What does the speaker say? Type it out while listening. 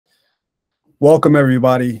Welcome,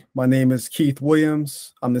 everybody. My name is Keith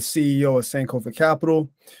Williams. I'm the CEO of Sankofa Capital.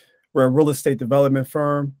 We're a real estate development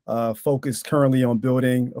firm focused currently on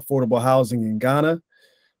building affordable housing in Ghana.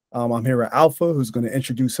 I'm here with Alpha, who's going to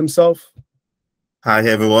introduce himself. Hi,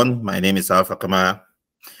 everyone. My name is Alpha Kamara,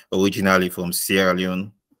 originally from Sierra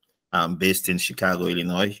Leone. I'm based in Chicago,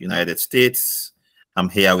 Illinois, United States. I'm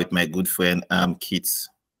here with my good friend, Keith,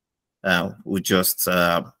 who just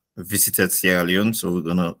visited Sierra Leone. So we're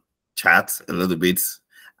going to chat a little bit,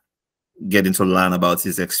 getting to learn about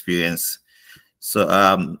his experience. So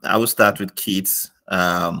I will start with Keith.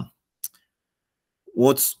 What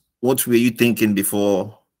were you thinking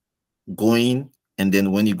before going? And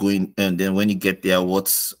then when you go in, and then when you get there, did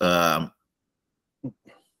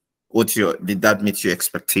that meet your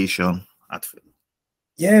expectation at first?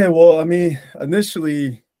 Yeah, well, I mean,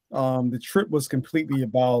 initially, the trip was completely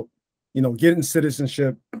about, getting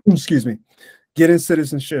citizenship, getting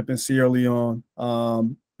citizenship in Sierra Leone.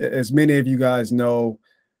 As many of you guys know,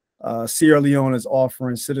 Sierra Leone is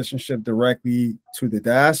offering citizenship directly to the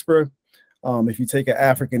diaspora. If you take an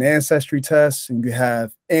African ancestry test and you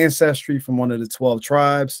have ancestry from one of the 12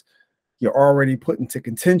 tribes, you're already put into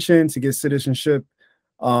contention to get citizenship.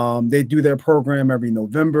 They do their program every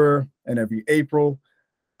November and every April.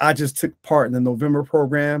 I just took part in the November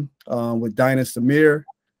program with Dinas Amir,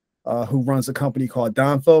 who runs a company called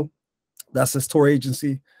Donfo. That's his tour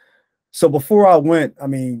agency. So before I went, I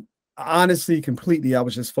mean, honestly, completely, I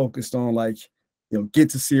was just focused on get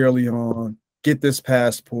to Sierra Leone, get this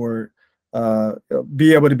passport,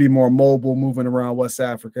 be able to be more mobile, moving around West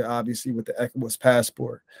Africa, obviously with the ECOWAS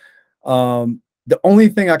passport. The only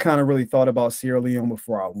thing I kind of really thought about Sierra Leone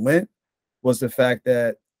before I went was the fact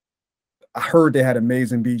that I heard they had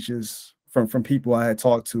amazing beaches from people I had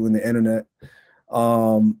talked to in the internet.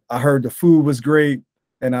 I heard the food was great,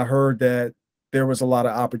 and I heard that there was a lot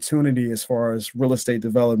of opportunity as far as real estate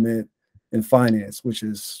development and finance, which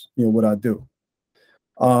is what I do.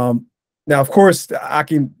 Now, of course, I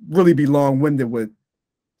can really be long-winded with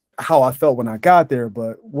how I felt when I got there,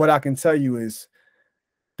 but what I can tell you is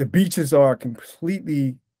the beaches are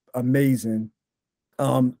completely amazing.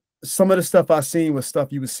 Some of the stuff I seen was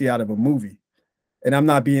stuff you would see out of a movie, and I'm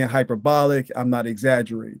not being hyperbolic. I'm not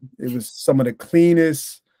exaggerating. It was some of the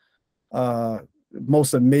cleanest,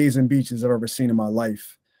 most amazing beaches I've ever seen in my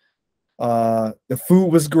life. The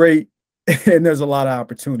food was great, and there's a lot of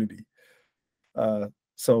opportunity.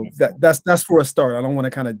 So that's for a start. I don't want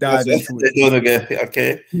to kind of dive into it.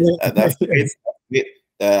 Okay, that's great.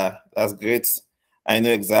 That's great. I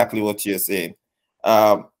know exactly what you're saying.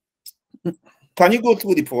 Can you go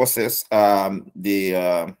through the process,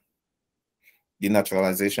 the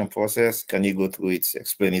naturalization process? Can you go through it?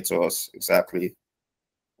 Explain it to us exactly.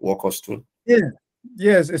 Walk us through. Yeah,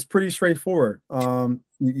 it's pretty straightforward.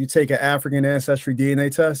 You take an African ancestry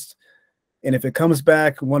DNA test, and if it comes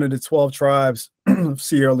back one of the 12 tribes of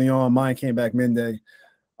Sierra Leone, mine came back Mende,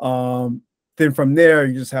 then from there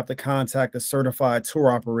you just have to contact a certified tour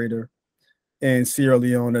operator in Sierra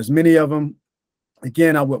Leone. There's many of them.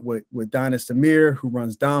 Again, I went with Dinas Amir, who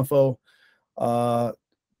runs Donfo.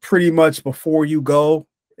 Pretty much before you go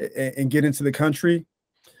and get into the country,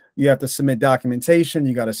 you have to submit documentation.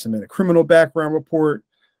 You got to submit a criminal background report,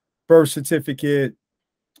 birth certificate,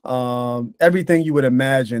 everything you would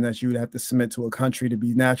imagine that you would have to submit to a country to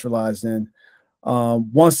be naturalized in.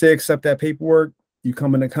 Once they accept that paperwork, you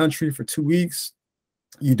come in the country for 2 weeks.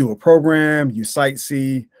 You do a program, you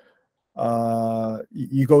sightsee,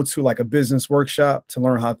 you go to like a business workshop to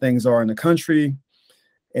learn how things are in the country.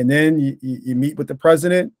 And then you meet with the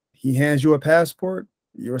president. He hands you a passport.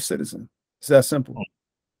 You're a citizen. It's that simple.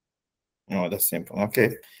 Oh, that's simple.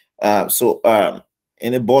 Okay. So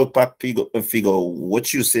in a ballpark figure,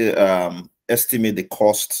 what you say, estimate the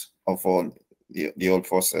cost of all the whole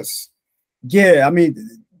process? Yeah, I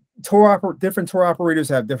mean, different tour operators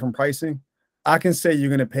have different pricing. I can say you're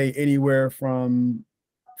going to pay anywhere from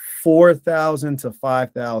 $4,000 to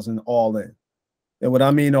 $5,000 all in. And what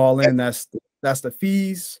I mean all in, that's the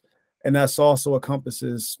fees, and that's also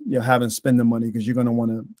encompasses having spending money, because you're going to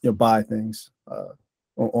want to buy things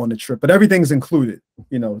on the trip. But everything's included.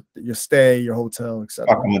 Your stay, your hotel,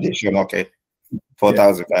 etc. Accommodation. Okay.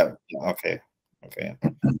 4,000. Okay. Okay.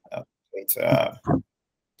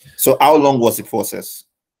 So how long was the process?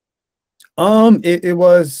 It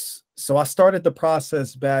was, so I started the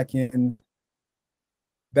process back in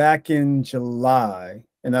July,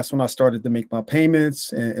 and that's when I started to make my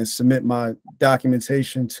payments and submit my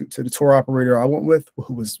documentation to the tour operator I went with,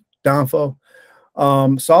 who was Donfo.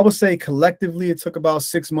 So I would say collectively it took about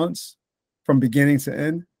 6 months from beginning to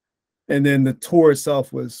end. And then the tour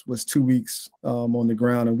itself was 2 weeks on the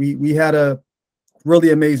ground. And we had a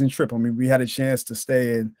really amazing trip. I mean, we had a chance to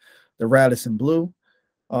stay in the Radisson Blue,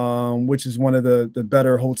 which is one of the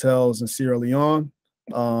better hotels in Sierra Leone.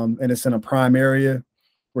 And it's in a prime area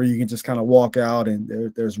where you can just kind of walk out,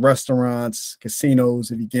 and there's restaurants,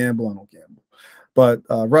 casinos. If you gamble, I don't gamble, but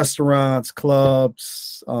restaurants,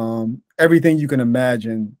 clubs, everything you can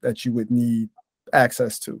imagine that you would need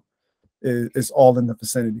access to is all in the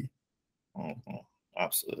vicinity.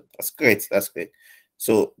 Absolutely. That's great. That's great.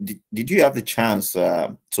 So did you have the chance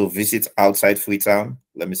to visit outside Freetown?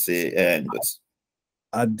 Let me say,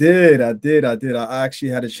 I did. I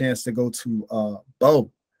actually had a chance to go to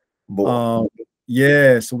Bo.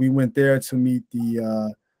 Yeah, so we went there to meet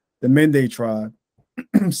the Mende tribe.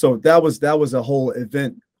 So that was a whole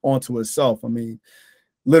event onto itself. I mean,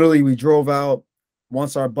 literally we drove out.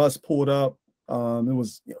 Once our bus pulled up, it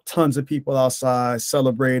was tons of people outside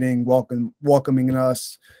celebrating, welcoming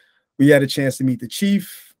us. We had a chance to meet the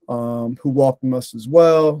chief, who welcomed us as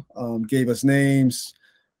well, gave us names,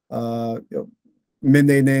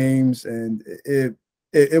 Mende names, and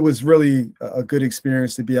it was really a good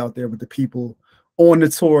experience to be out there with the people on the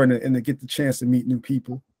tour and to get the chance to meet new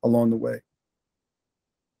people along the way.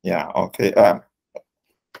 Yeah. Okay.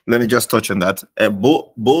 Let me just touch on that.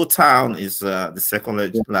 Bo Town is the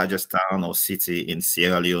second largest town or city in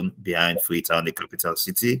Sierra Leone, behind Freetown, the capital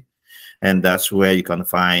city, and that's where you can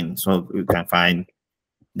find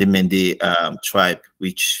the Mende tribe,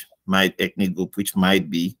 ethnic group, which might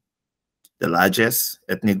be the largest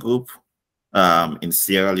ethnic group in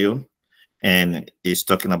Sierra Leone. And he's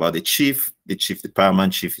talking about the chief. The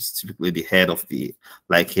paramount chief is typically the head of the,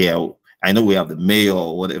 like here, I know we have the mayor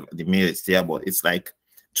or whatever, the mayor is there, but it's like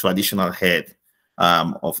traditional head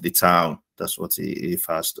of the town. That's what he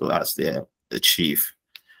refers to as the chief.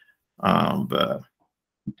 But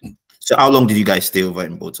so how long did you guys stay over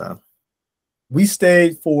in Botan? We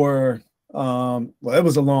stayed for well, it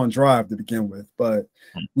was a long drive to begin with, but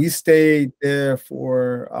we stayed there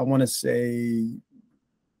for, I want to say,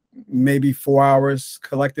 maybe 4 hours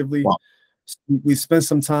collectively. Wow. We spent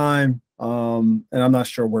some time, and I'm not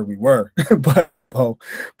sure where we were, but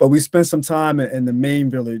we spent some time in the main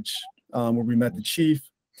village where we met the chief,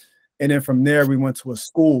 and then from there we went to a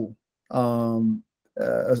school,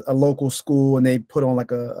 a local school, and they put on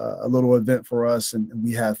like a little event for us, and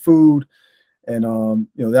we had food, and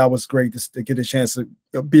that was great to get a chance to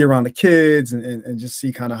be around the kids and just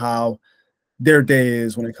see kind of how their day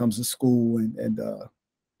is when it comes to school and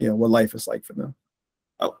what life is like for them.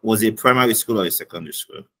 Was it primary school or a secondary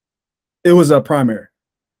school? It was a primary.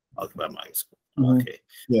 Okay, primary school. Okay,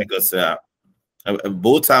 yeah. Because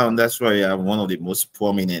Bo Town, that's where you have one of the most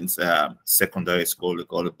prominent secondary school, they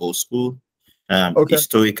call it Bo School.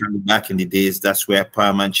 Historically, back in the days, that's where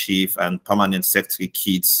paramount chief and permanent secretary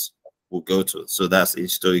kids will go to. So that's a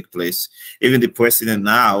historic place. Even the president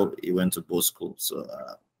now, he went to Bo School. So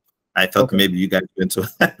I thought maybe you guys went to,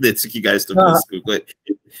 they took you guys to Bo School. But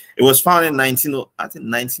it was founded in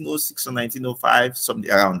 1906 or 1905, something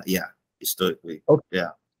around, historically.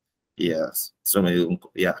 Yes. So many,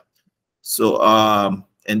 So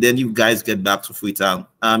and then you guys get back to Freetown.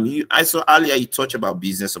 I saw earlier you talked about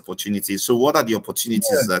business opportunities. So what are the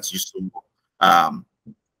opportunities that you saw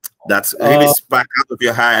that's really spark out of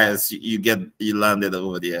your eyes you landed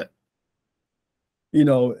over there?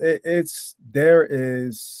 There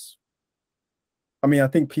is, I mean, I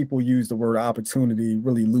think people use the word opportunity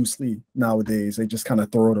really loosely nowadays. They just kind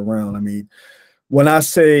of throw it around. I mean, when I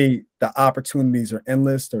say the opportunities are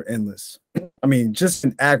endless, they're endless. I mean, just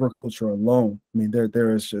in agriculture alone, I mean,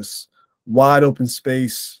 there is just wide open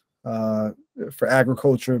space for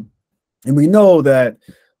agriculture. And we know that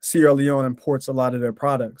Sierra Leone imports a lot of their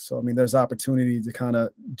products. So, I mean, there's opportunity to kind of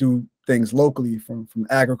do things locally from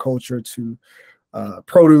agriculture to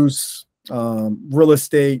produce, real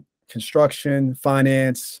estate, construction,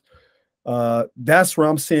 finance. That's where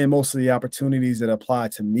I'm seeing most of the opportunities that apply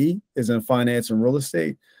to me is in finance and real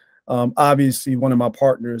estate. Obviously, one of my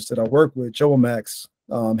partners that I work with, Jobomax,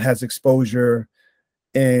 has exposure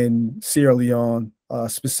in Sierra Leone,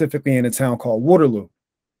 specifically in a town called Waterloo.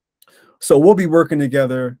 So we'll be working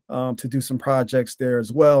together to do some projects there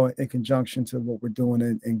as well in conjunction to what we're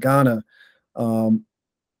doing in Ghana.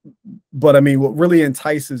 But I mean, what really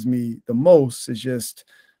entices me the most is just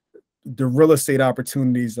the real estate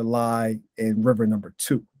opportunities that lie in River Number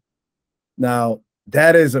 2. Now,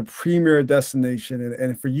 that is a premier destination.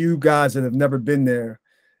 And for you guys that have never been there,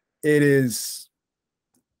 it is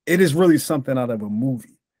really something out of a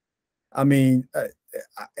movie. I mean,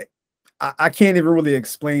 I can't even really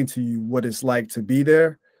explain to you what it's like to be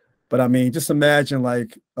there. But I mean, just imagine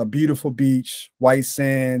like a beautiful beach, white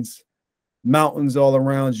sands, mountains all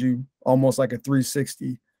around you, almost like a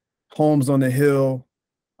 360, homes on the hill,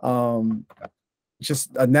 just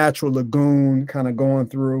a natural lagoon kind of going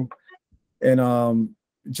through, and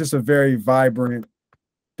just a very vibrant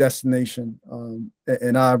destination.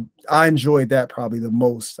 And I enjoyed that probably the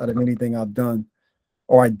most out of anything I've done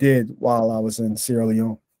or I did while I was in Sierra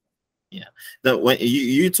Leone. Yeah. Now, when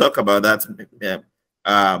you talk about that,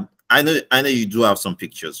 I know you do have some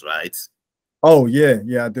pictures, right? Oh yeah,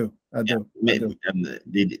 I do. I do.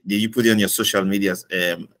 Did you put it on your social medias?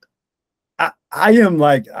 I am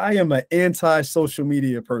an anti-social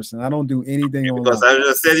media person. I don't do anything because online. I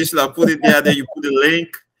just said you should have put it there. Then you put the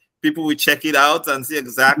link. People will check it out and see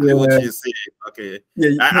exactly what you see. Okay.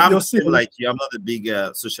 Yeah, I'm you'll see like you. I'm not a big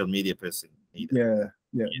social media person either.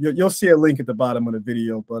 Yeah. You'll see a link at the bottom of the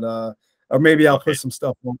video, but or maybe I'll put some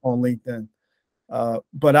stuff on LinkedIn.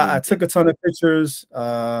 But I took a ton of pictures,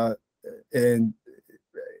 and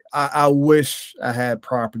I wish I had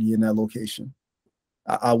property in that location.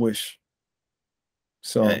 I wish.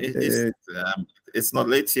 So it's not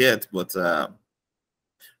late yet, but the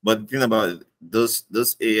thing about it, those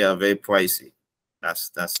areas are very pricey. That's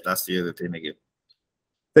the other thing again.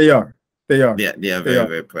 They are. They are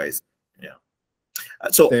very pricey. Yeah.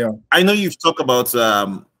 So I know you've talked about.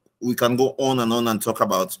 We can go on and talk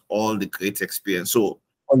about all the great experience. So,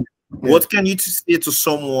 what can you say to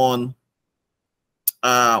someone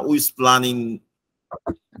who is planning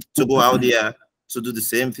to go out there to do the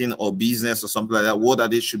same thing or business or something like that? What are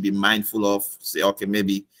they should be mindful of? Say, okay,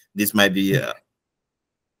 maybe this might be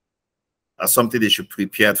something they should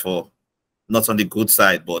prepare for, not on the good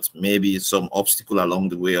side, but maybe some obstacle along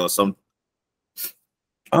the way or some.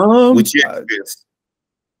 Which you experience.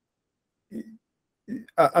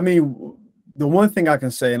 I mean, the one thing I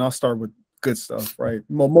can say, and I'll start with good stuff, right?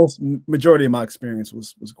 Majority of my experience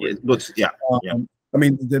was great. Yeah, I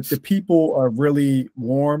mean, the people are really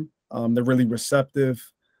warm. They're really receptive.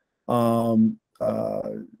 They're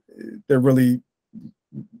really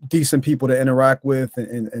decent people to interact with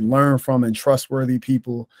and learn from, and trustworthy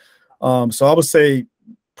people. So I would say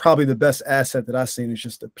probably the best asset that I've seen is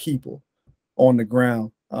just the people on the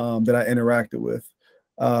ground that I interacted with.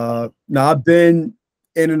 Now I've been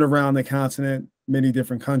in and around the continent, many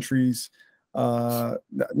different countries. Now,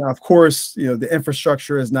 of course, the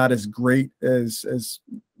infrastructure is not as great as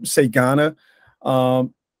say Ghana,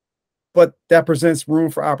 but that presents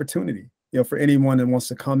room for opportunity, for anyone that wants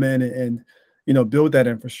to come in and build that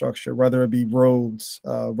infrastructure, whether it be roads,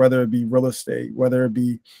 whether it be real estate, whether it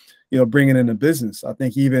be, bringing in a business. I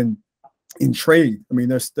think even in trade, I mean,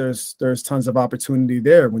 there's tons of opportunity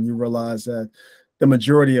there when you realize that the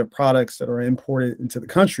majority of products that are imported into the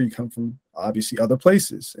country come from obviously other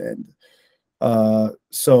places. And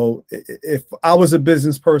so if I was a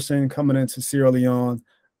business person coming into Sierra Leone,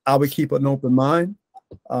 I would keep an open mind,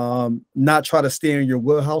 not try to stay in your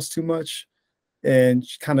wheelhouse too much, and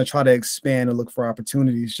kind of try to expand and look for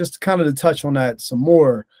opportunities. Just kind of to touch on that some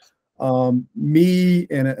more, me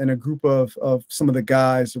and a group of some of the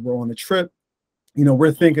guys that were on the trip,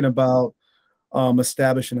 we're thinking about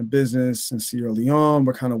establishing a business in Sierra Leone.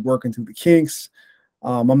 We're kind of working through the kinks.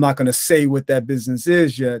 I'm not going to say what that business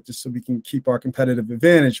is yet, just so we can keep our competitive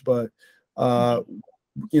advantage. But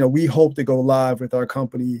we hope to go live with our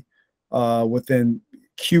company within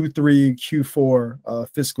Q3, Q4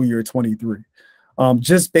 fiscal year 23,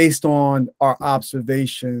 just based on our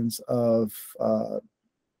observations of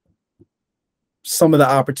some of the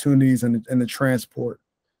opportunities in the transport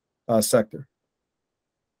sector.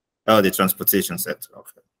 Oh, the transportation sector.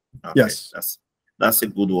 Okay. Yes. That's a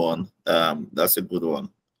good one. That's a good one.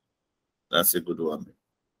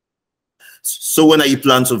 So when are you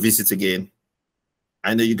planning to visit again?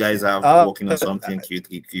 I know you guys are working on something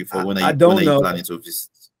Q3, Q4. When are you planning to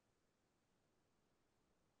visit?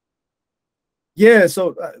 Yeah,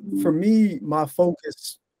 so for me, my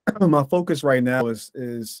focus right now is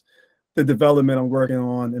the development I'm working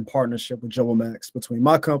on in partnership with Jobomax, between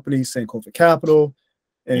my company, Sankofa Capital,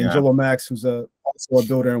 and Jobomax, who's also a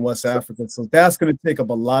builder in West Africa. So that's going to take up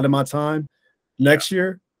a lot of my time next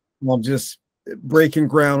year. I'm just breaking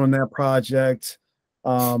ground on that project,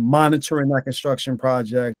 monitoring that construction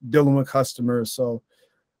project, dealing with customers. So,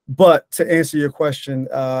 but to answer your question,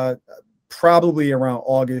 probably around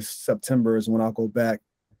August, September is when I'll go back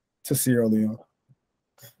to Sierra Leone.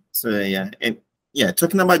 So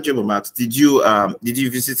talking about Jobomax, did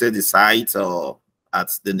you visit the site or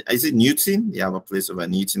is it Newton? You have a place over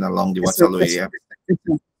Newton along the Waterloo area.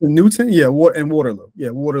 Newton, and Waterloo.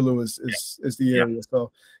 Yeah, Waterloo is the area. So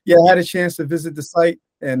I had a chance to visit the site,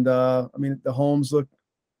 and I mean, the homes look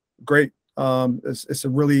great. It's a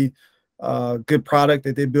really good product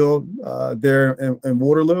that they build there in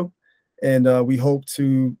Waterloo, and we hope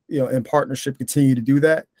to, in partnership, continue to do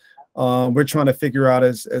that. We're trying to figure out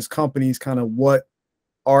as companies kind of what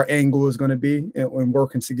our angle is going to be when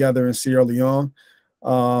working together in Sierra Leone.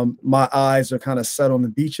 My eyes are kind of set on the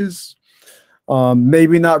beaches.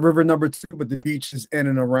 Maybe not river number 2, but the beaches in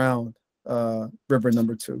and around river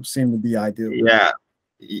number 2 seem to be ideal. Yeah.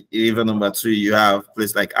 River number 2, you have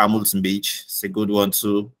place like Hamilton Beach. It's a good one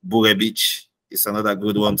too. Bure Beach is another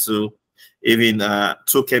good one too. Even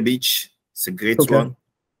Touquet Beach, it's a great one.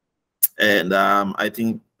 And I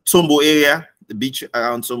think Tombo area, the beach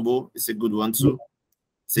around Tombo, is a good one too.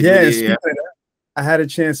 It's a good area. I had a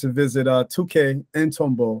chance to visit Touquet and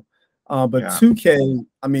Tombo. But 2K,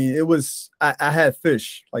 I mean, it was, I had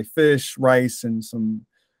fish, rice, and some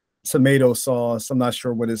tomato sauce. I'm not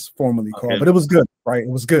sure what it's formally called, but it was good, right? It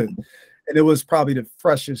was good. And it was probably the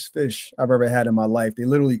freshest fish I've ever had in my life. They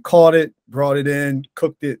literally caught it, brought it in,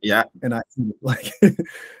 cooked it, and I eat it like,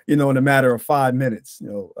 in a matter of 5 minutes,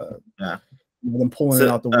 them pulling it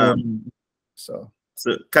out the water. So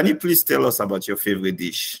can you please tell us about your favorite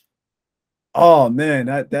dish? Oh man,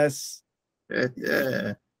 that's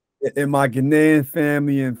and my Ghanaian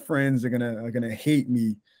family and friends are gonna hate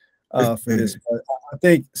me for this. But I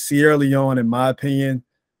think Sierra Leone, in my opinion,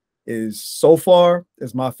 is so far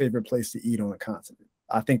is my favorite place to eat on the continent.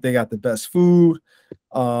 I think they got the best food.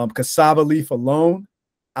 Cassava leaf alone,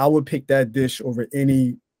 I would pick that dish over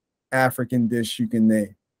any African dish you can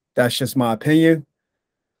name. That's just my opinion.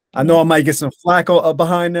 I know I might get some flack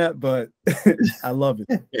behind that, but I love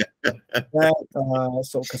it.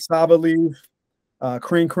 So cassava leaf,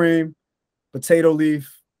 cream, potato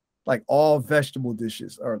leaf, like all vegetable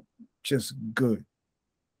dishes are just good.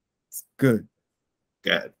 Good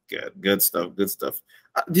stuff.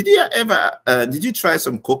 Did you try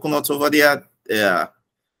some coconuts over there? Yeah,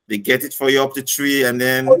 they get it for you up the tree, and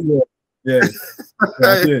then yeah,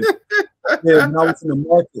 I did. Yeah, when I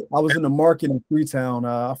was in the market in Freetown.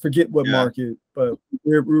 I forget what market, but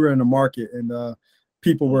we were in the market, and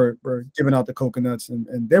people were giving out the coconuts,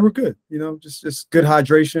 and they were good. Just good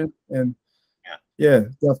hydration, and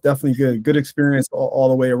definitely good experience all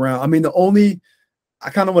the way around. I mean, I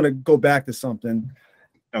kind of want to go back to something.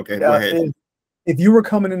 Okay, go ahead. If you were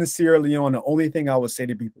coming into Sierra Leone, the only thing I would say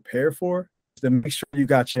to be prepared for is to make sure you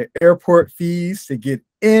got your airport fees to get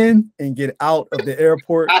in and get out of the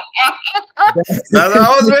airport. That's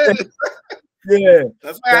yeah,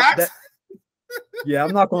 that's yeah.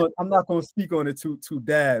 I'm not gonna speak on it too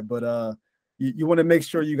bad, but you want to make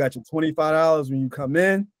sure you got your $25 when you come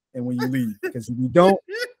in and when you leave, because if you don't,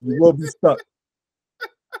 you will be stuck.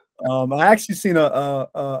 I actually seen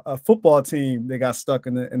a football team. They got stuck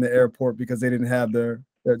in the airport because they didn't have their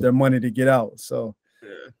money to get out. So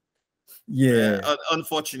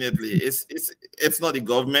unfortunately, it's not the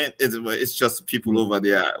government. It's just people over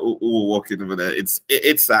there who are working over there. It's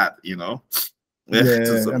sad,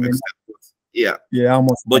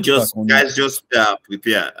 almost. But just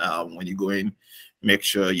prepare when you go in. Make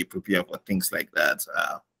sure you prepare for things like that.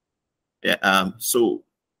 So.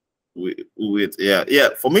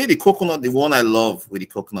 For me, the coconut, the one I love with the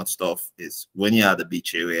coconut stuff is when you're at the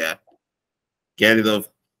beach area, get it off,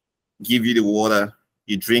 give you the water,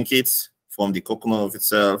 you drink it from the coconut of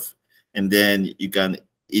itself, and then you can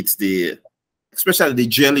eat especially the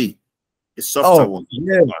jelly, the softer one.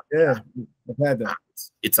 Yeah, I've had that.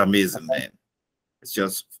 It's amazing, man. It's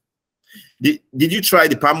just. Did you try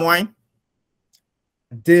the palm wine?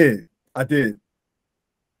 I did.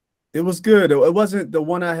 It was good. It wasn't, the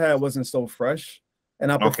one I had wasn't so fresh, and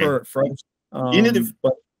I prefer it fresh.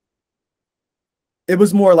 But it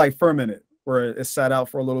was more like fermented, where it sat out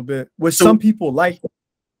for a little bit, which some people like.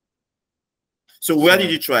 So where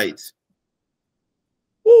did you try it?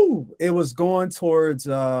 It was going towards.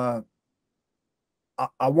 I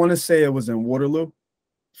want to say it was in Waterloo.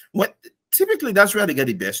 What typically that's where they get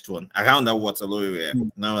the best one, around that Waterloo area.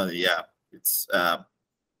 No, it's.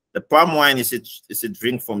 The palm wine is a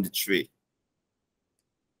drink from the tree.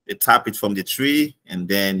 They tap it from the tree and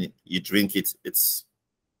then you drink it. It's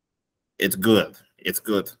good. It's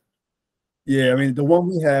good. Yeah, I mean the one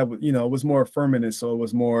we had, it was more fermented, so it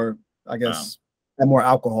was more, I guess, had more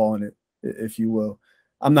alcohol in it, if you will.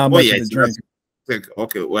 I'm not much of a drink.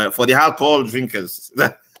 Okay, well, for the alcohol drinkers.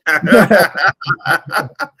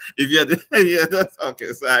 If you're that's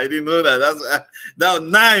okay. So I didn't know that. That's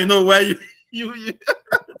now you know where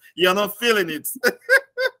you're not feeling it.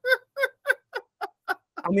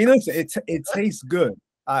 I mean, listen, it tastes good.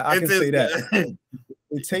 I can say that.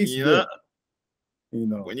 It tastes good. You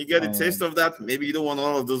know, when you get a taste of that, maybe you don't want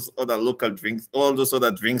all of those other local drinks, all those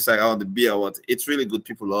other drinks around the beer. What it's really good.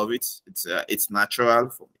 People love it. It's natural,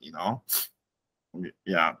 you know. Yeah,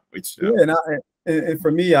 yeah, and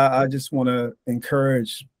for me, I just want to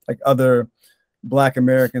encourage like other Black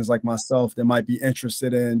Americans like myself that might be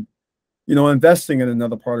interested in, you know, investing in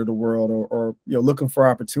another part of the world, or you know, looking for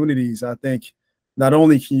opportunities. I think not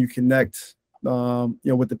only can you connect, you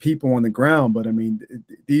know, with the people on the ground, but I mean,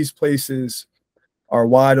 these places are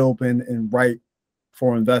wide open and ripe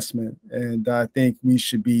for investment, and I think we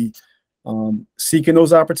should be seeking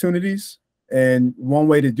those opportunities. And one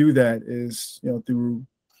way to do that is, you know, through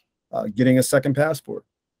getting a second passport.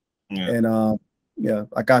 yeah. And yeah,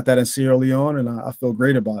 I got that in Sierra Leone, and I feel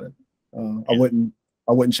great about it. I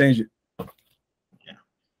wouldn't change it. Yeah.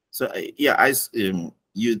 So yeah,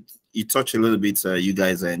 you touch a little bit. You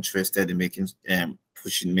guys are interested in making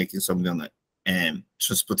making something on the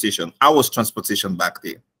transportation. How was transportation back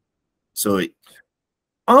there? So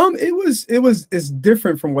it's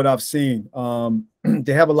different from what I've seen.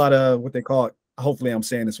 They have a lot of what they call it. Hopefully, I'm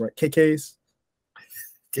saying this right. KKs,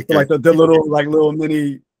 so like the little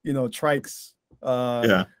mini, you know, trikes.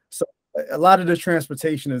 Yeah. So a lot of the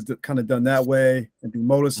transportation is kind of done that way, and through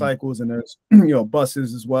motorcycles, and there's you know,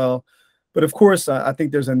 buses as well. But of course, I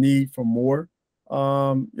think there's a need for more,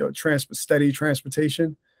 you know, steady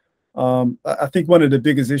transportation. I think one of the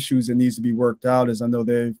biggest issues that needs to be worked out is, I know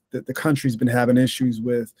the country's been having issues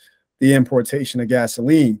with the importation of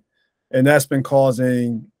gasoline, and that's been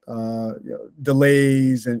causing you know,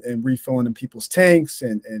 delays and refilling in people's tanks,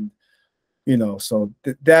 and you know, so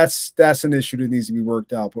that's an issue that needs to be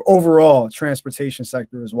worked out. But overall, transportation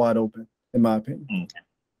sector is wide open, in my opinion. Okay.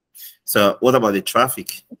 So what about the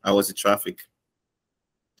traffic? How was the traffic?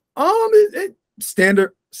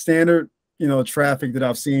 Standard, you know, traffic that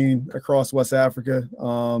I've seen across West Africa.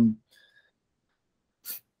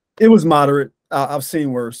 It was moderate. I've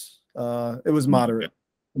seen worse. It was moderate. Okay.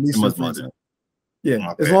 At least It was moderate.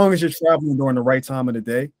 Yeah, Okay. as long as you're traveling during the right time of the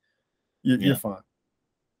day, you're fine.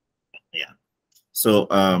 Yeah. So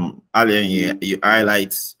earlier you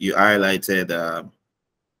highlighted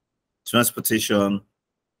transportation,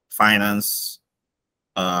 finance,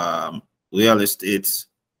 real estate,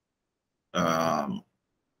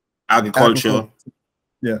 agriculture.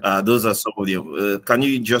 Yeah. Those are some of the. Can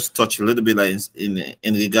you just touch a little bit like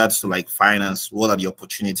in regards to like finance? What are the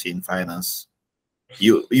opportunity in finance?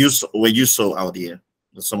 What you saw out there?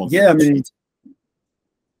 Some of I mean,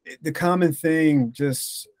 the common thing,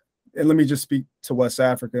 and let me just speak to West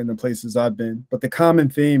Africa and the places I've been, but the common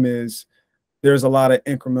theme is there's a lot of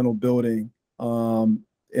incremental building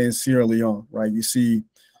in Sierra Leone, right? You see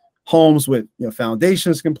homes with, you know,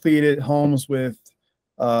 foundations completed, homes with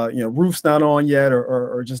you know, roofs not on yet,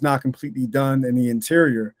 or just not completely done in the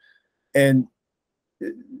interior, and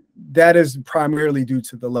that is primarily due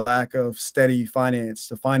to the lack of steady finance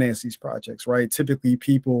to finance these projects, right? Typically,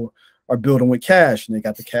 people are building with cash, and they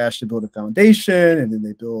got the cash to build a foundation, and then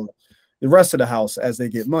they build the rest of the house as they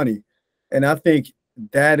get money. And I think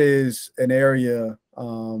that is an area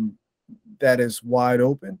that is wide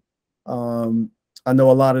open. I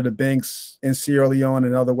know a lot of the banks in Sierra Leone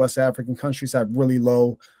and other West African countries have really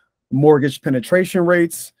low mortgage penetration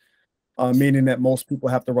rates, meaning that most people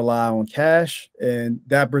have to rely on cash, and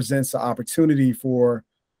that presents an opportunity for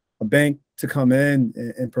a bank to come in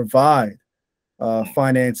and provide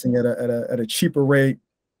financing at a cheaper rate,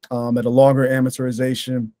 at a longer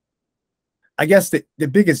amortization. I guess the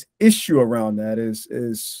biggest issue around that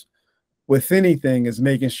is with anything is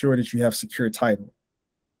making sure that you have secure title.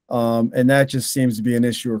 And that just seems to be an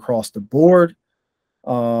issue across the board.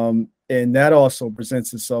 And that also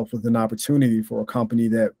presents itself with an opportunity for a company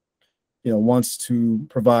that, you know, wants to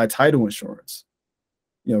provide title insurance.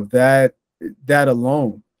 You know, that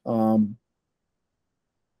alone,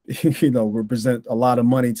 you know, represent a lot of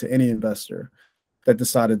money to any investor that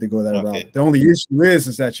decided to go that route. The only issue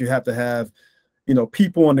is that you have to have, you know,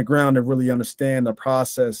 people on the ground that really understand the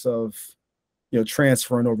process of, you know,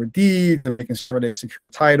 transferring over deeds and making sure they secure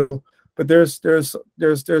title. But there's you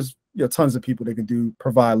know, tons of people that can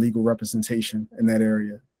provide legal representation in that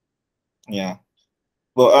area. Yeah.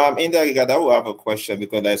 Well, in that regard, I will have a question,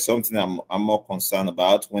 because that's something I'm more concerned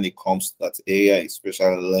about when it comes to that area,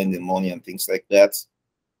 especially lending money and things like that.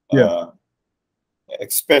 Yeah.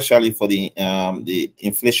 Especially for the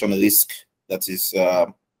inflation risk that is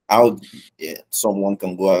how someone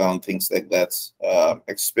can go around things like that.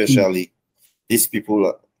 Especially these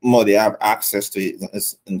people, more they have access to it,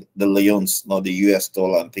 the leones, not the US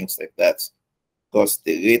dollar and things like that, because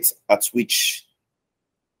the rate at which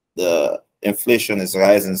the inflation is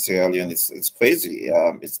rising in Sierra Leone, it's crazy.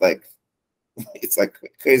 It's like It's like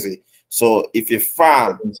crazy. So if a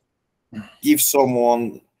farm gives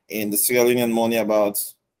someone in the Sierra Leonean money about,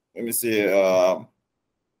 let me say,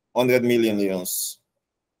 100 million leons,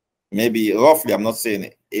 maybe roughly, I'm not saying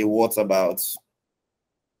it, it worth about,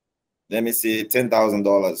 let me say,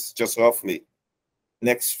 $10,000, just roughly.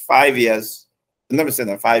 Next 5 years, let me say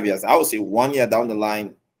that 5 years, I would say 1 year down the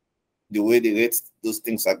line, the way the rates, those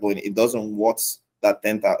things are going, it doesn't worth that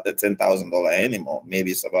 $10,000 anymore.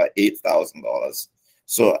 Maybe it's about $8,000.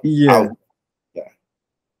 So Yeah. yeah.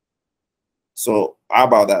 So how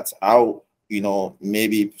about that? How,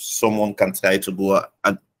 maybe someone can try to go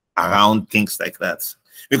around things like that,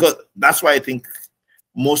 because that's why I think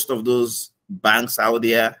most of those banks out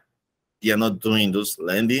there, they are not doing those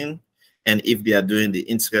lending, and if they are doing, the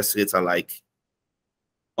interest rates are like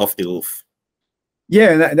off the roof.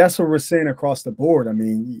 Yeah, and that's what we're seeing across the board. I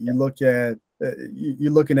mean, you look at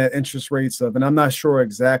you're looking at interest rates of, and I'm not sure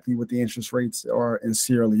exactly what the interest rates are in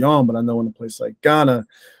Sierra Leone, but I know in a place like Ghana,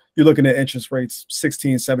 you're looking at interest rates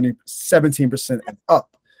 16, 17%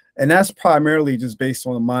 up. And that's primarily just based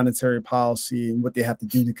on the monetary policy and what they have to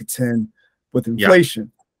do to contend with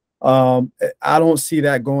inflation. Yeah. I don't see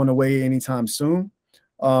that going away anytime soon.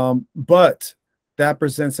 But that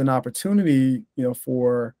presents an opportunity,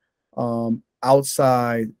 for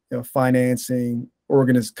outside financing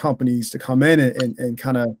companies to come in and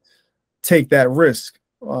kind of take that risk.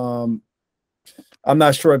 I'm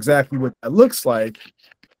not sure exactly what that looks like,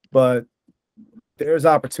 but there's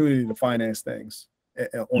opportunity to finance things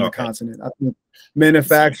on the continent. I think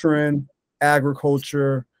manufacturing,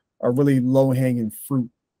 agriculture are really low-hanging fruit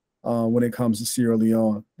when it comes to Sierra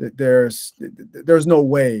Leone. There's no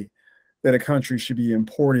way that a country should be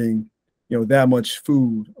importing that much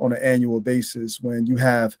food on an annual basis when you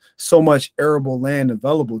have so much arable land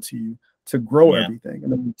available to you to grow everything. I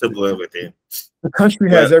mean, to grow everything. The country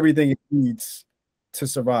has everything it needs to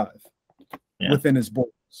survive within its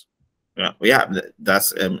borders. Yeah,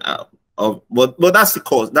 that's but that's the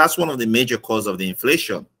cause. That's one of the major causes of the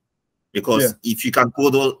inflation, because if you can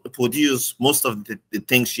produce most of the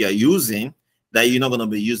things you are using, that you're not going to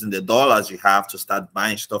be using the dollars you have to start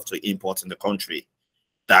buying stuff to import in the country.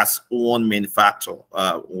 That's one main factor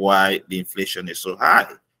why the inflation is so high.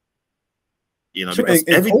 Because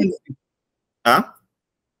everything.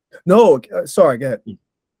 No, sorry, go ahead.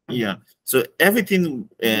 Yeah, so everything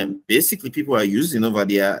basically people are using over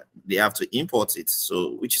there, they have to import it.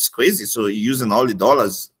 So, which is crazy. So you're using all the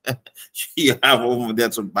dollars you have over there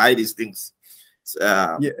to buy these things.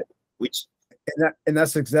 And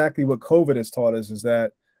that's exactly what COVID has taught us, is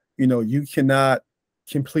that you cannot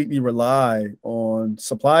completely rely on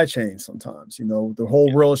supply chains sometimes. The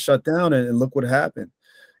whole world shut down, and look what happened.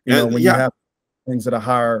 When you have things at a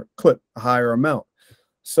higher clip, a higher amount.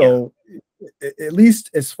 So at least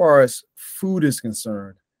as far as food is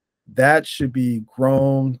concerned, that should be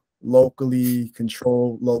grown locally,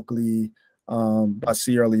 controlled locally by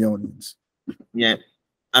Sierra Leoneans. Yeah,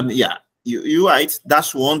 you're right.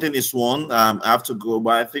 That's one thing. Is one I have to go,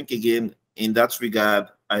 but I think again in that regard,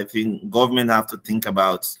 I think government have to think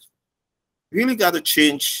about, really got to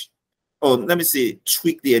change, or let me say,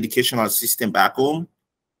 tweak the educational system back home.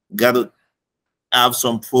 Got to have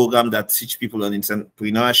some program that teach people on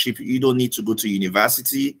entrepreneurship. You don't need to go to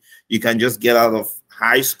university. You can just get out of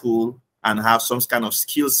high school and have some kind of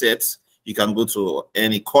skill sets. You can go to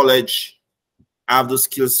any college, have those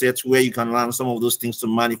skill sets where you can learn some of those things to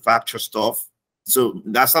manufacture stuff. So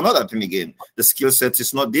that's another thing again. The skill set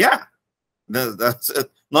is not there. That's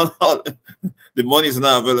not all. The money is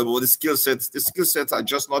not available. The skill sets are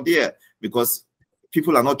just not there because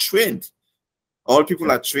people are not trained. All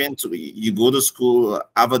people are trained to, you go to school,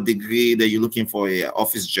 have a degree, that you're looking for an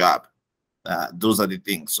office job. Those are the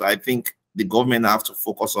things. So I think the government have to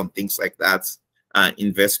focus on things like that,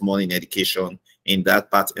 invest money in education in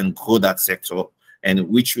that part and grow that sector, and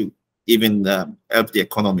which will even help the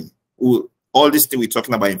economy. All this thing we're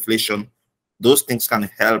talking about, inflation, those things can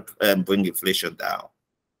help bring inflation down.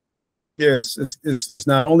 Yes, it's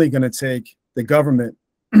not only going to take the government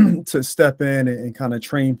to step in and kind of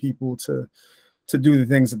train people to do the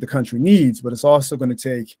things that the country needs, but it's also going to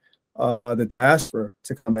take the diaspora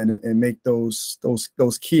to come in and make those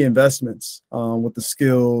key investments with the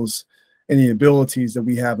skills and the abilities that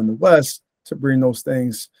we have in the West to bring those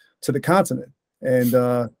things to the continent.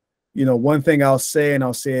 And one thing I'll say, and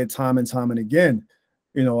I'll say it time and time and again,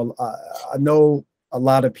 I know a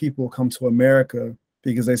lot of people come to America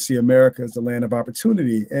because they see America as the land of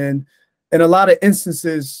opportunity, and in a lot of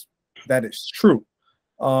instances that is true.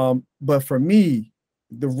 But for me,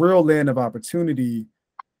 the real land of opportunity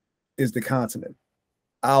is the continent.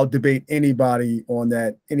 I'll debate anybody on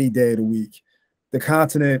that any day of the week. The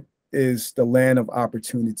continent is the land of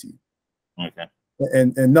opportunity. Okay.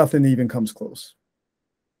 And nothing even comes close.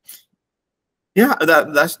 Yeah,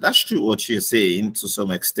 that's true what you're saying to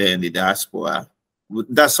some extent, the diaspora.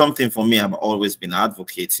 That's something for me I've always been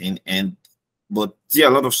advocating, but there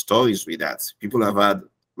are a lot of stories with that. People have had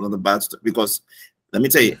a lot of bad stuff because let me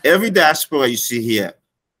tell you, every diaspora you see here,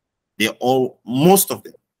 most of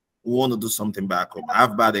them want to do something back home. I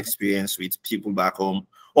have bad experience with people back home,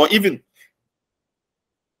 or even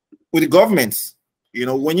with the governments. You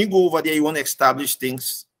know, when you go over there, you want to establish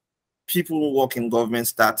things, people who work in government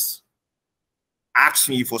start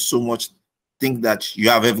asking you for so much, think that you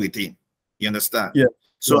have everything. You understand? Yeah.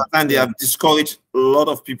 So Yeah. I find they have discouraged a lot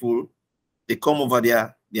of people. They come over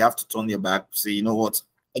there, they have to turn their back, say, you know what,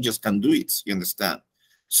 I just can't do it. You understand?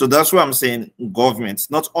 So that's why I'm saying governments,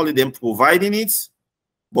 not only them providing it,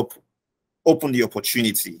 but open the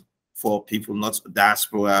opportunity for people, not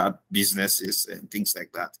diaspora businesses and things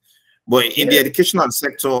like that. But in the educational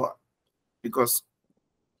sector, because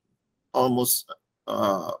almost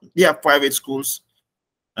yeah, private schools,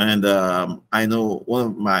 and I know one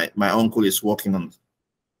of my uncle is working on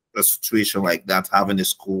a situation like that, having a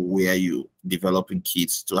school where you developing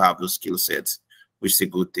kids to have those skill sets, which is a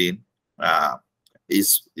good thing.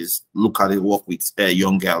 Is look at it, work with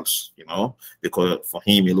young girls, you know, because for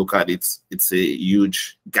him, you look at it, it's a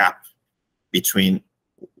huge gap between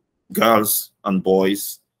girls and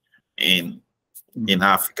boys in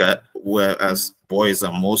Africa, whereas boys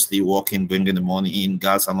are mostly working, bringing the money in,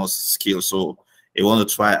 girls are not skilled. So they want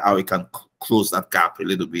to try how we can close that gap a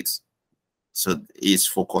little bit. So he's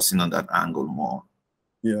focusing on that angle more.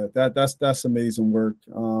 Yeah, that's amazing work.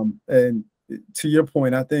 And to your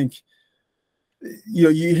point, I think, you know,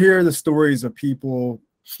 you hear the stories of people,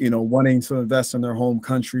 you know, wanting to invest in their home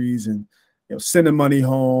countries and, you know, sending money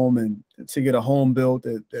home and to get a home built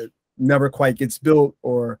that never quite gets built,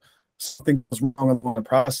 or something goes wrong along the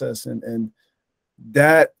process. And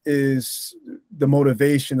that is the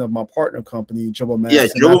motivation of my partner company, Jobomax. Yeah,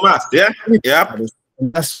 Jobomax. Yeah, yeah.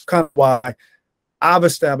 And that's kind of why I've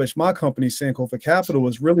established my company, Sankofa Capital,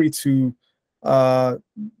 is really to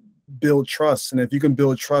build trust. And if you can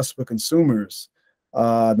build trust with consumers,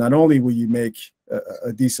 not only will you make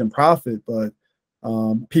a decent profit, but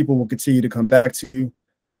people will continue to come back to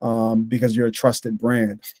you because you're a trusted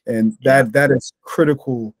brand. And that is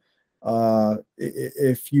critical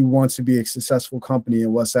if you want to be a successful company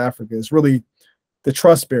in West Africa. It's really the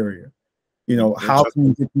trust barrier. You know, how can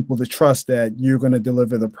you get people to trust that you're going to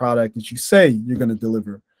deliver the product that you say you're going to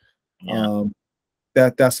deliver? Yeah.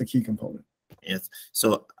 That's a key component. Yes.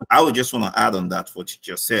 So I would just want to add on that what you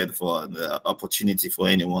just said for the opportunity for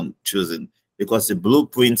anyone choosing, because the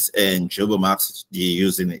blueprints and Jobomax they're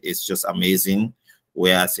using is just amazing.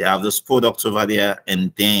 Whereas you have those products over there,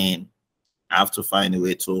 and then I have to find a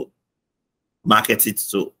way to market it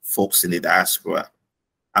to folks in the diaspora.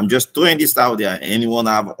 I'm just throwing this out there. Anyone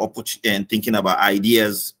have opportunity and thinking about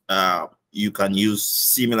ideas, you can use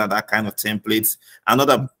similar that kind of templates.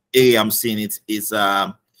 Another area I'm seeing it is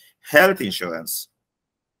health insurance.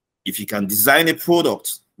 If you can design a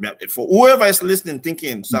product for whoever is listening,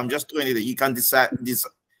 thinking, so I'm just throwing it, you can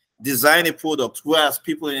design a product, whereas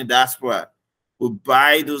people in the diaspora will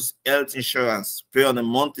buy those health insurance, pay on a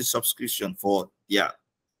monthly subscription for their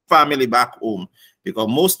family back home. Because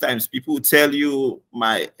most times people will tell you,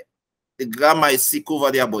 the grandma is sick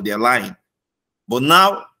over there, but they're lying. But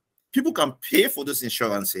now people can pay for this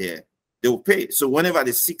insurance here. They will pay. So whenever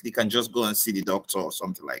they're sick, they can just go and see the doctor or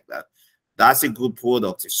something like that. That's a good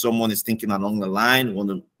product. If someone is thinking along the line, want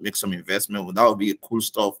to make some investment, well, that would be a cool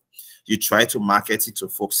stuff. You try to market it to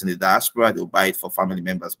folks in the diaspora, they'll buy it for family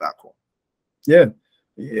members back home. Yeah.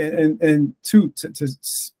 And to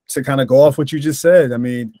kind of go off what you just said, I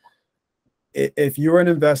mean, if you're an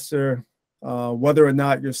investor, whether or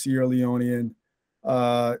not you're Sierra Leonean,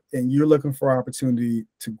 and you're looking for opportunity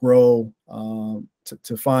to grow,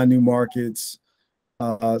 to find new markets,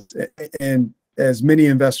 and as many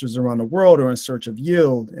investors around the world are in search of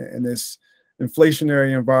yield in this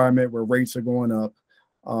inflationary environment where rates are going up,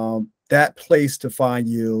 that place to find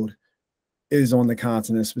yield is on the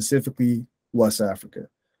continent, specifically West Africa.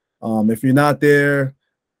 If you're not there,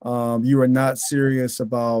 you are not serious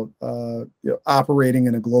about operating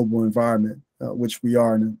in a global environment, which we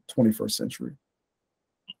are in the 21st century.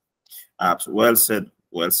 Absolutely. Well said,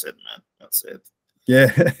 man. Well said.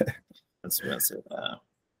 Yeah. That's well said.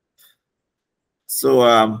 So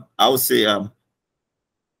I would say,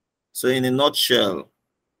 so in a nutshell,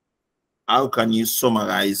 how can you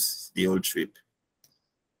summarize the whole trip?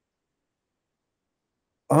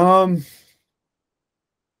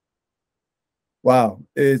 Wow.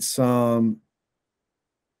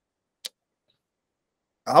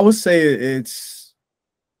 I would say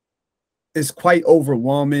it's quite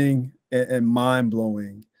overwhelming and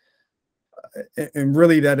mind-blowing. And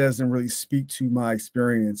really that doesn't really speak to my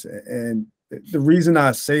experience. And the reason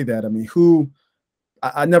I say that, I mean,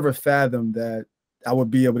 I never fathomed that I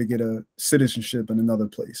would be able to get a citizenship in another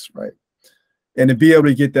place, right? And to be able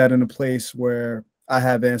to get that in a place where I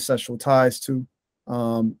have ancestral ties to,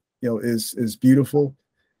 is beautiful.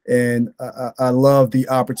 And I love the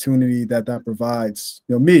opportunity that provides,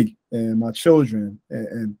 me and my children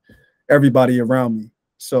and everybody around me.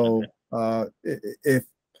 So if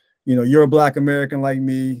you're a Black American like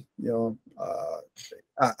me,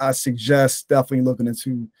 I suggest definitely looking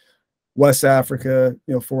into West Africa,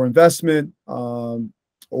 for investment,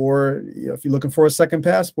 or if you're looking for a second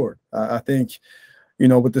passport. I think,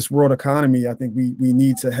 with this world economy, I think we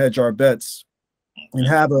need to hedge our bets and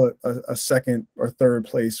have a second or third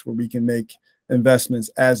place where we can make investments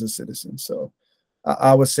as a citizen. So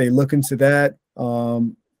I would say look into that.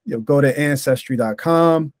 Go to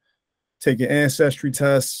ancestry.com, take your ancestry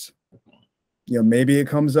tests. Maybe it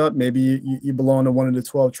comes up. Maybe you belong to one of the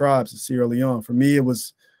 12 tribes of Sierra Leone. For me, it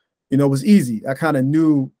was easy. I kind of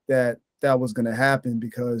knew that was going to happen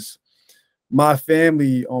because my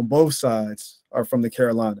family on both sides are from the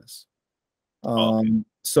Carolinas.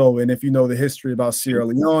 So, and if you know the history about Sierra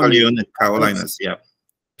Leone, Carolinas, yeah,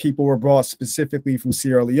 people were brought specifically from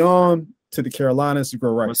Sierra Leone to the Carolinas to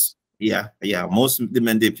grow rice. Yeah, most of the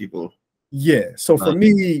Mende people. Yeah, so for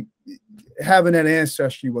me, having that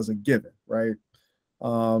ancestry was a given, right?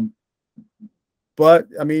 But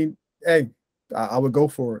I mean, hey, I would go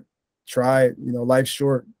for it. Try it. Life's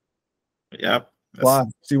short. Yeah. Fly,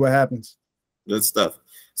 see what happens. Good stuff.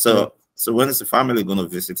 So when is the family going to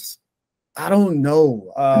visit us? I don't know.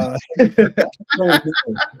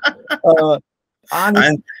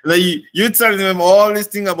 Honestly, you telling them all this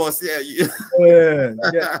thing about yeah.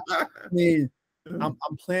 I mean, I'm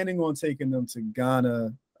planning on taking them to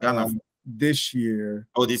Ghana this year.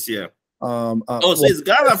 Oh, this year. So it's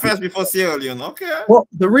Ghana first before Sierra Leone. Okay. Well,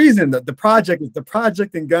 the reason that the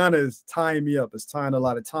project in Ghana is tying me up. It's tying a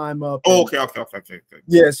lot of time up. Oh, okay.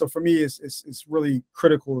 Yeah, so for me, it's really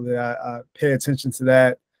critical that I pay attention to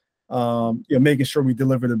that. Making sure we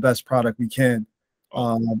deliver the best product we can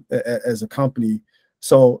as a company.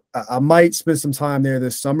 So I might spend some time there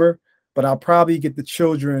this summer, but I'll probably get the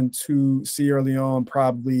children to Sierra Leone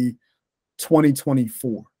probably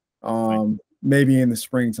 2024, maybe in the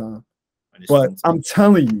springtime. But I'm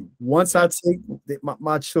telling you, once I take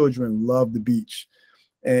my children love the beach,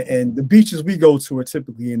 and the beaches we go to are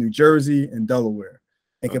typically in New Jersey and Delaware,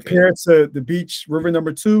 and compared to the beach, river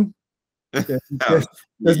number 2,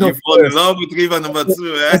 there's no fall in love with river number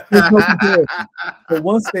 2. But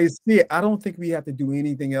once they see it, I don't think we have to do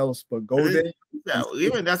anything else but go there. Yeah,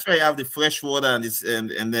 even that's why you have the fresh water and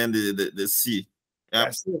then the sea. Yeah.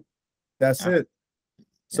 That's it.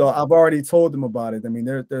 So I've already told them about it. I mean,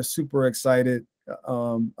 they're super excited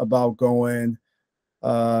about going.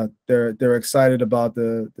 They're excited about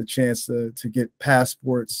the chance to get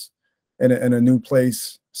passports in a new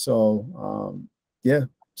place. So yeah.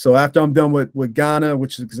 So after I'm done with Ghana,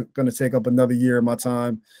 which is going to take up another year of my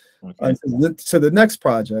time, to the next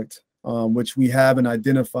project, which we haven't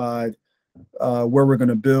identified where we're going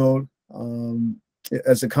to build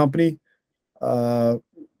as a company.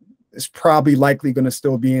 It's probably likely going to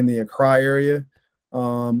still be in the Accra area,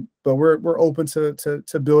 but we're open to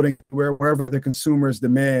building wherever the consumers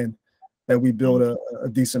demand that we build a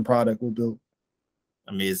decent product. We'll build.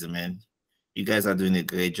 Amazing, man! You guys are doing a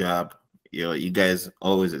great job. You guys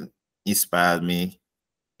always inspired me.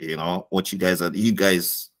 What you guys are. You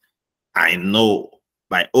guys, I know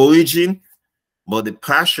by origin, but the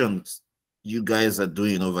passions you guys are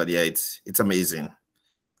doing over there, it's amazing.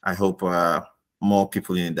 I hope more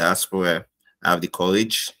people in the diaspora have the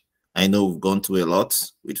courage. I know we've gone through a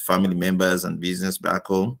lot with family members and business back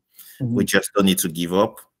home. We just don't need to give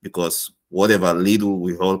up, because whatever little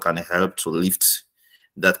we all can help to lift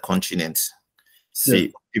that continent.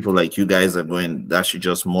 See, people like you guys are going, that should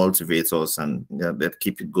just motivate us and that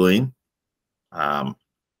keep it going. And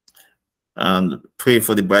pray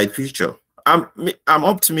for the bright future. I'm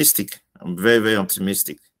optimistic. I'm very, very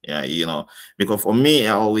optimistic. Yeah, because for me,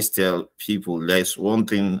 I always tell people there's one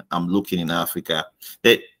thing I'm looking in Africa.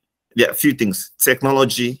 There are a few things.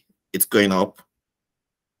 Technology, it's going up.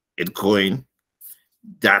 It's growing.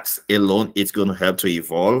 That alone, it's going to help to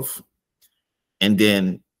evolve. And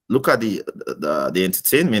then look at the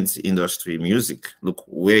entertainment industry, music. Look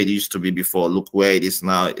where it used to be before. Look where it is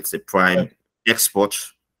now. It's a prime export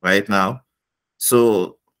right now.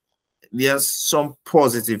 So there's some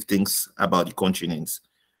positive things about the continent,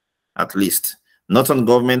 at least. Not on the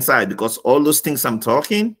government side, because all those things I'm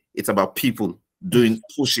talking, it's about people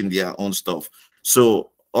pushing their own stuff.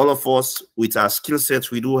 So all of us, with our skill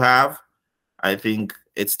sets we do have, I think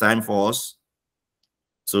it's time for us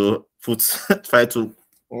to try to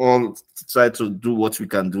do what we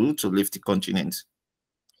can do to lift the continent.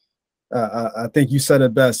 I think you said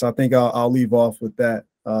it best. I think I'll leave off with that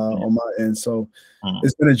on my end. So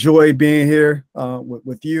it's been a joy being here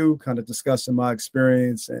with you, kind of discussing my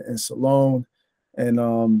experience in Salone. And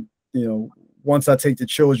you know, once I take the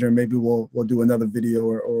children, maybe we'll do another video,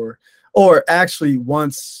 or actually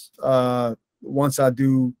once I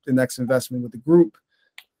do the next investment with the group.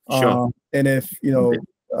 Sure. And if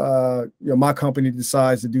my company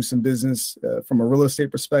decides to do some business from a real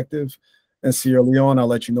estate perspective in Sierra Leone, I'll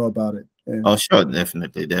let you know about it. And oh, sure,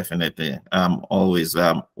 definitely. Always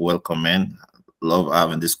welcome, man. Love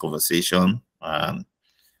having this conversation.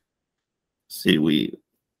 See, we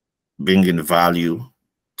bringing value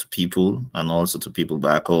to people and also to people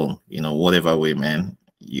back home. You know, whatever way, man.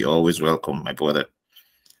 You're always welcome, my brother.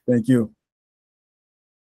 Thank you.